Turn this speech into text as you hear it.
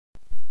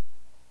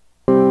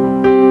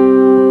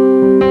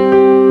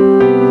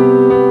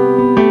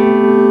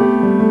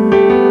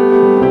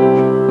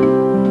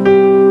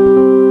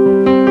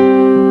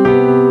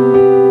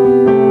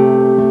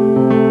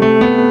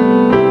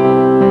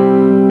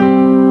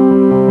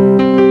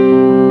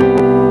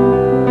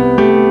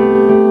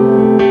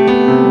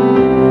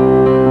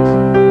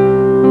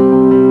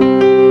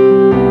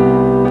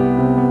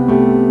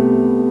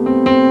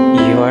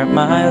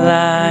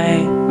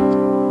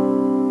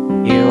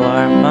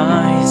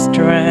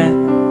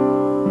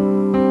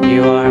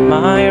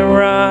my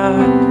rock,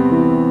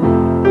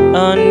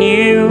 on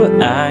you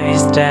I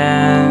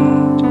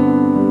stand.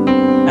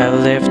 I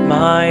lift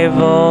my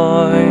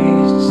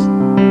voice,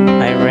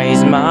 I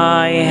raise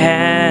my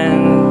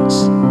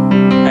hands,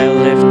 I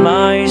lift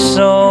my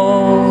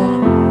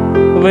soul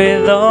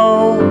with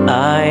all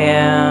I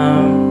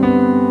am.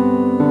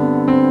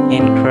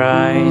 In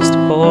Christ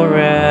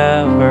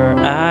forever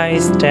I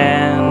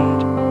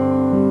stand.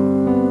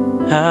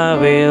 I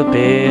will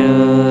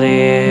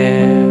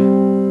believe.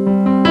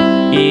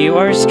 You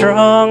are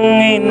strong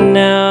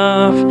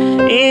enough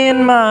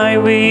in my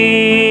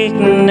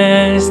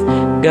weakness.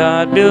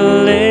 God be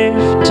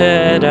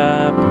lifted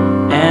up,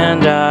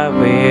 and I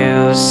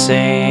will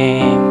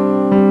sing.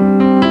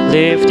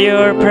 Lift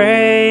your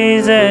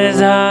praises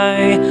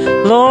high,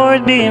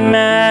 Lord, be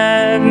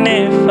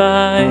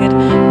magnified.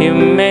 You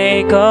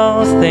make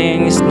all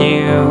things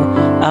new,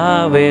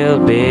 I will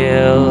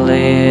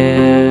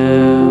believe.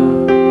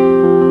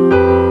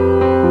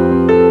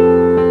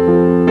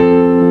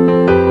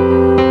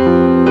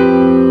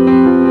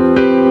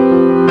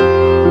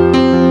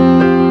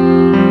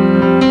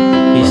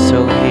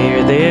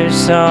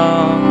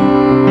 Song,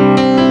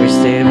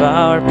 receive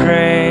our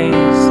praise.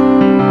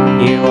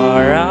 You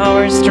are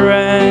our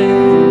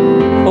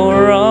strength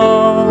for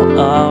all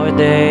our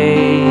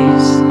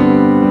days.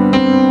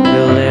 We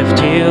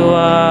lift you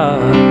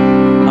up,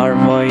 our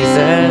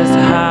voices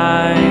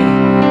high.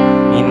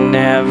 In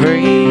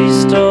every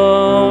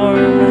storm,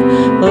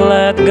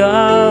 let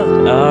God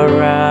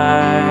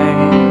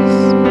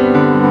arise.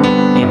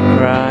 In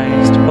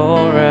Christ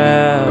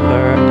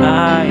forever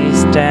I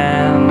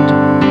stand.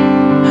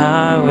 I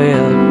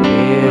will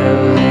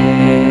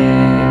believe.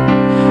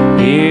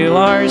 You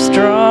are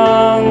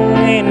strong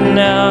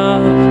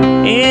enough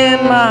in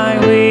my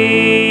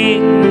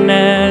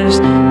weakness.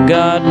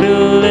 God be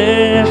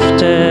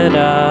lifted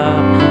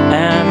up,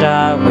 and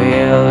I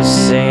will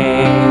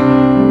sing.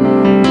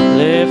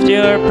 Lift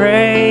your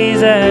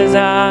praises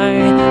high,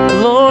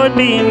 Lord,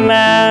 be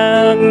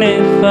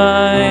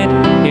magnified.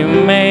 You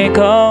make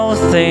all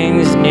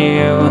things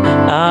new,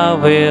 I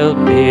will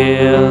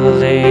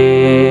believe.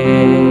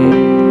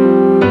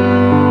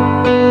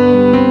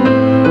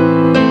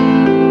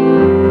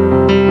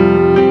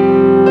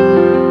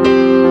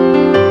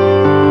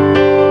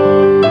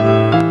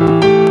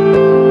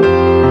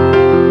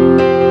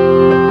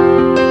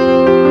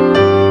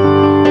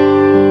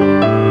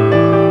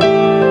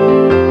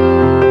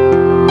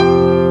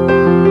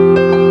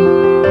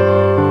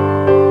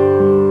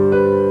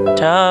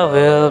 I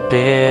will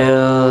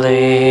believe.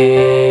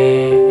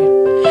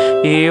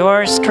 You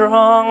are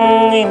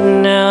strong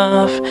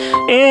enough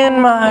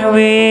in my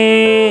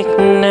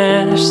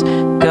weakness.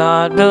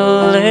 God be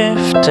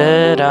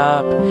lifted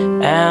up,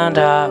 and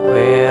I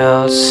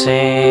will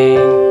sing.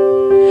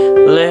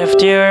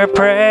 Lift your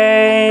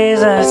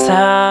praises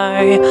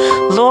high,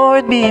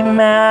 Lord, be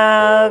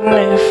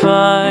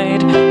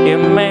magnified. You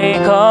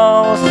make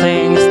all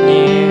things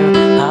new,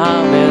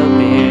 I will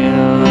believe.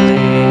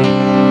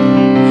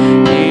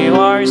 You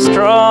are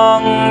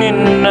strong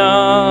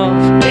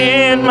enough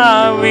in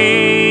my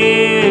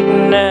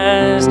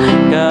weakness.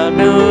 God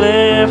be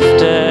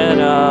lifted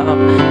up,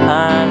 and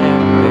I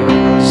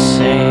will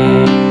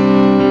sing.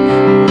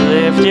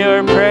 Lift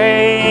your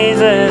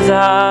praises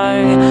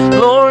high,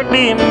 Lord,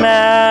 be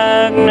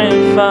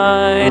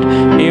magnified.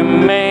 You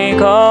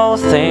make all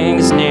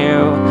things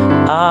new,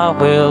 I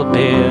will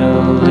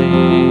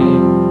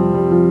believe.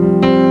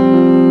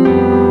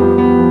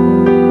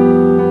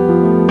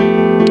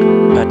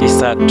 But he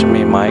said to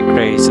me, my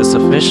grace is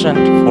sufficient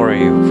for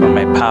you, for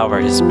my power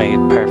is made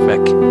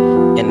perfect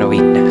in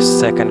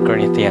weakness. 2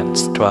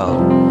 Corinthians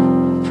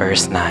 12,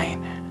 verse 9.